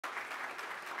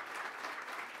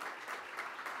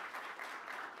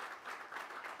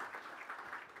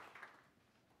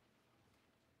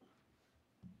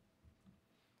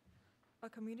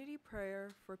community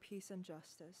prayer for peace and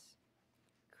justice.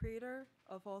 Creator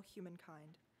of all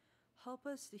humankind, help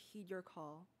us to heed your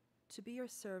call, to be your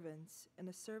servants in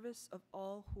the service of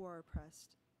all who are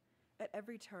oppressed. At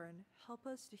every turn, help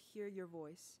us to hear your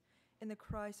voice in the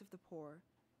cries of the poor,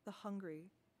 the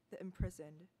hungry, the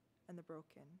imprisoned, and the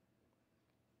broken.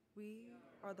 We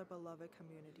are the beloved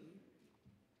community.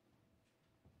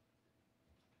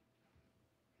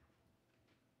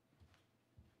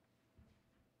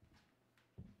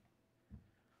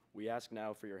 We ask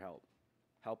now for your help.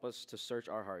 Help us to search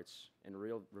our hearts and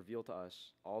reveal to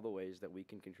us all the ways that we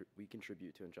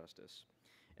contribute to injustice,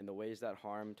 and the ways that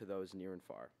harm to those near and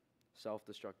far,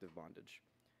 self-destructive bondage.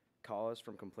 Call us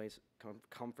from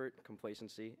comfort,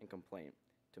 complacency, and complaint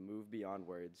to move beyond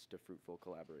words to fruitful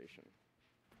collaboration.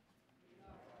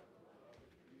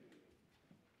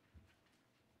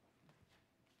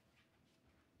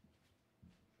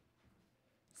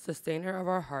 Sustainer of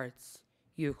our hearts,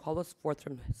 you call us forth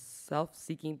from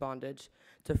self-seeking bondage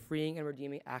to freeing and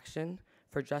redeeming action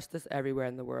for justice everywhere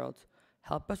in the world.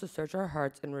 Help us to search our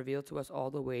hearts and reveal to us all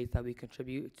the ways that we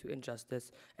contribute to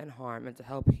injustice and harm, and to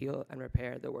help heal and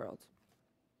repair the world.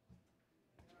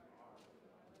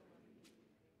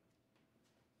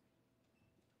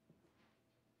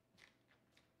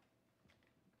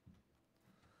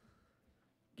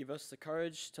 Give us the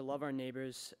courage to love our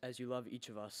neighbors as you love each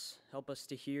of us. Help us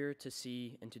to hear, to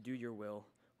see, and to do your will.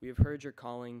 We have heard your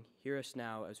calling. Hear us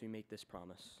now as we make this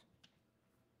promise.